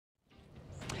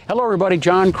Hello everybody,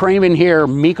 John Craven here,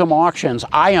 Mecum Auctions.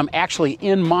 I am actually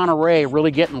in Monterey, really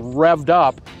getting revved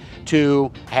up to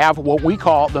have what we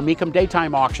call the Mecum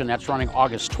Daytime Auction. That's running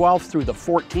August 12th through the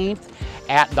 14th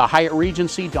at the Hyatt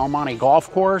Regency, Monte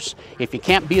Golf Course. If you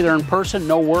can't be there in person,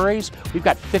 no worries. We've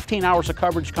got 15 hours of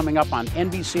coverage coming up on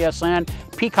NBCSN,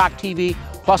 Peacock TV,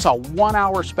 plus a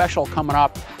 1-hour special coming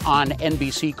up on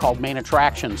NBC called Main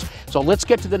Attractions. So let's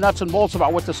get to the nuts and bolts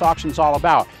about what this auction's all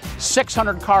about.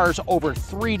 600 cars over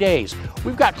 3 days.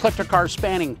 We've got collector cars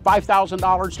spanning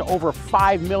 $5,000 to over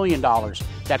 $5 million.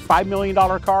 That $5 million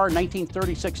car,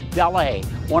 1936 Delahaye,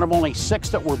 one of only 6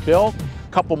 that were built.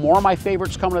 A couple more of my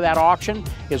favorites coming to that auction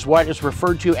is what is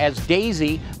referred to as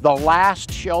Daisy, the last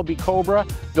Shelby Cobra,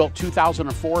 built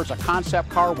 2004 as a concept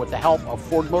car with the help of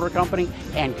Ford Motor Company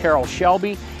and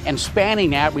𝗃𝗄𝗄𝗃. And spanning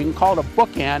that, we can call it a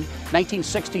bookend,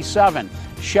 1967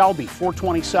 Shelby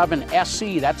 427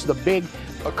 SC, that's the big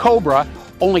Cobra.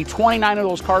 Only 29 of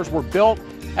those cars were built.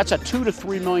 That's a $2 to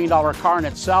 $3 million car in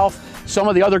itself. Some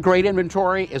of the other great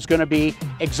inventory is going to be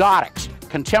exotics,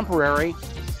 contemporary,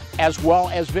 as well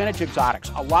as vintage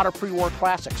exotics. A lot of pre-war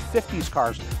classics, 50s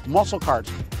cars, muscle cars,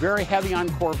 very heavy on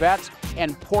Corvettes,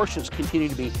 and Porsches continue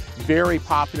to be very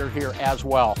popular here as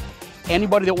well.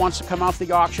 Anybody that wants to come out to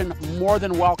the auction, more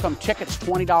than welcome. Tickets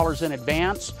 $20 in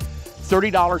advance,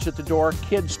 $30 at the door,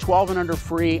 kids 12 and under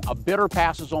free, a bidder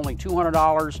pass is only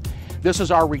 $200. This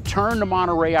is our return to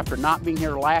Monterey after not being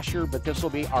here last year, but this will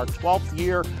be our 12th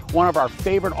year, one of our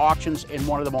favorite auctions in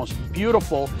one of the most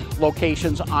beautiful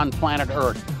locations on planet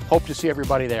Earth. Hope to see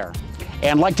everybody there.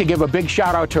 And like to give a big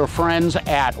shout out to our friends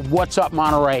at What's Up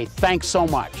Monterey. Thanks so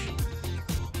much.